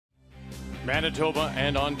Manitoba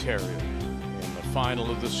and Ontario in the final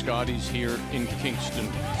of the Scotties here in Kingston.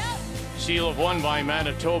 Seal of one by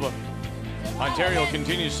Manitoba. Ontario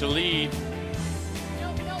continues to lead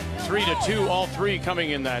 3-2, all three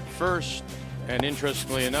coming in that first. And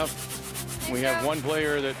interestingly enough, we have one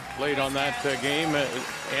player that played on that game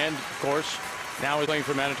and of course now is playing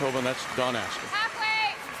for Manitoba, and that's Don Askin.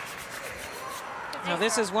 Now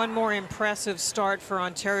this is one more impressive start for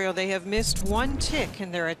Ontario. They have missed one tick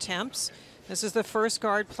in their attempts. This is the first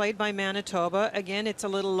guard played by Manitoba. Again, it's a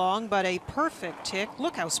little long, but a perfect tick.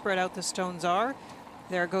 Look how spread out the stones are.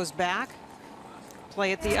 There it goes back.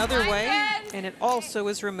 Play it the other way, and it also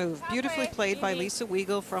is removed. Beautifully played by Lisa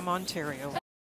Weagle from Ontario.